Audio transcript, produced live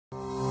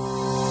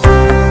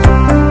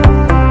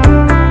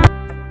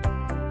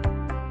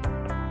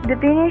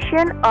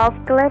Definition of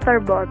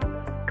ClapperBoard.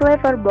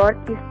 ClapperBoard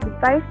is a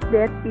device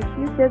that is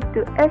used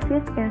to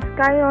assist in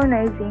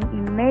synchronizing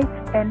images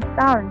and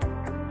sounds.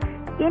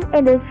 In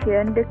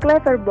addition, the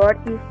ClapperBoard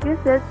is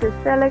used to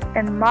select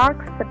and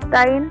mark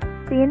certain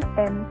scenes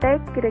and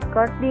take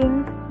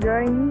recordings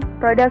during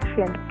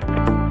production.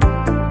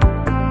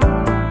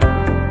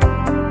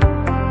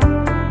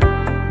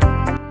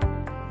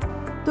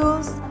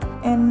 Tools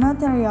and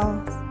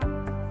materials: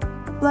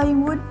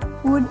 plywood,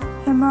 wood,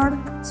 hammer,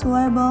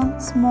 sewable,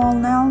 small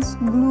nails,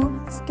 glue,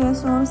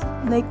 scissors,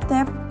 black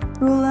tape,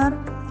 ruler,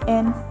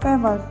 and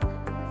paper.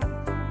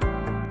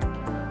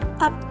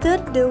 After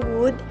the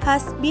wood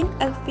has been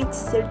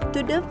affixed to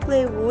the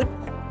plywood,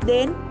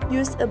 then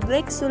use a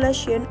black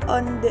solution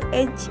on the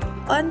edge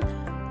on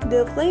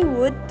the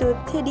plywood to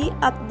tidy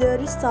up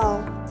the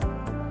result.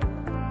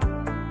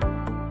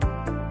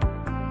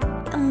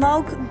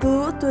 Now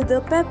glue to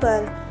the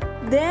paper,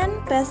 then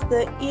paste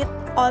it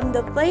on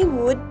the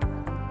plywood.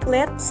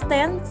 Let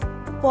stand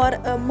for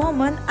a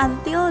moment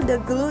until the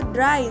glue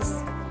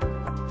dries.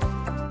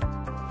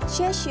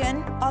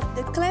 Section of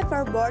the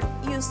ClapperBoard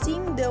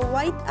using the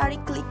white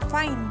acrylic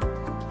paint.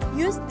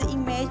 Use the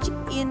image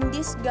in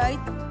this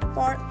guide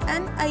for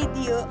an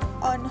idea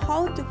on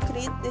how to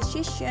create the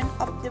section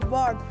of the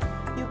board.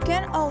 You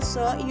can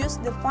also use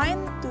the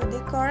paint to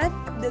decorate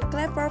the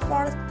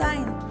ClapperBoard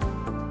sign.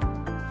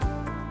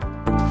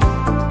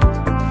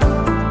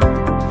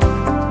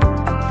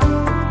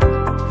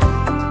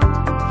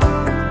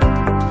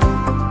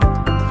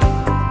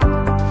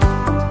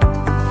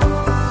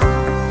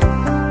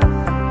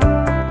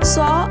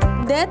 So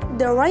that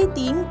the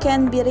writing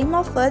can be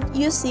removed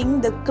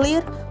using the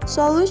clear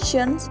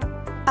solutions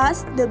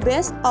as the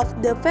base of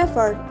the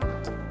paper.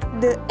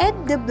 Add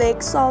the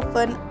black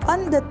solvent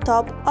on the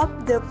top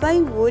of the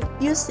plywood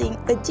using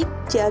a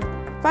zigzag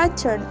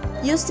pattern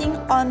using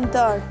on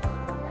dirt.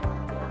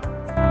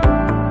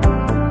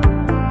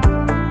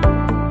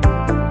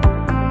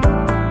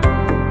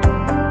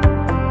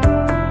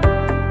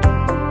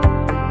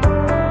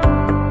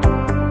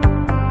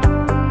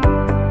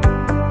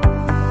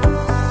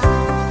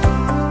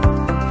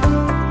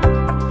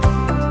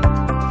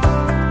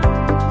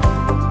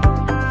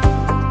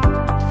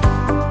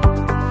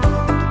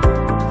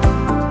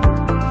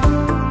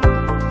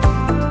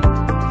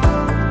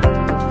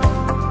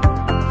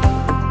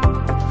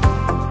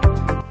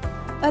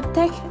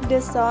 Attach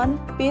the sawn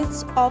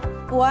piece of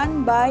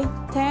 1 by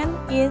 10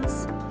 inch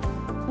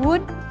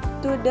wood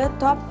to the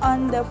top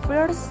on the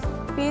first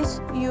piece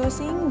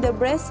using the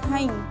brass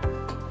hang.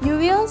 You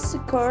will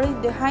secure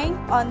the hang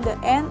on the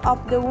end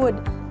of the wood,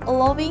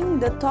 allowing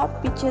the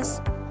top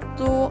pieces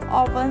to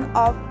open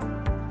up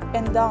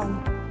and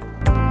down.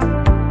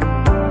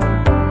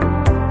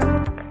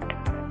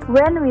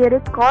 When we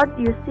record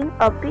using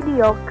a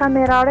video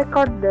camera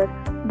recorder,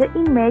 the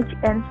image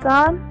and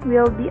sound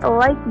will be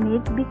alike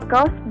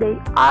because they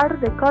are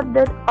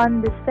recorded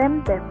on the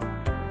same tape.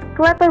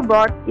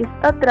 ClapperBoard is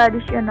a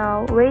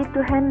traditional way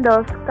to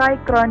handle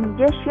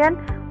synchronization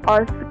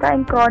or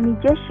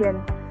synchronization.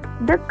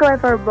 The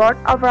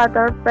ClapperBoard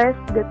operator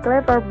places the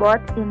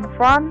ClapperBoard in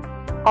front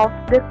of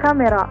the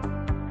camera,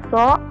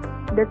 so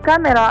the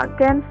camera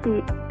can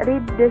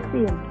read the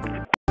scene.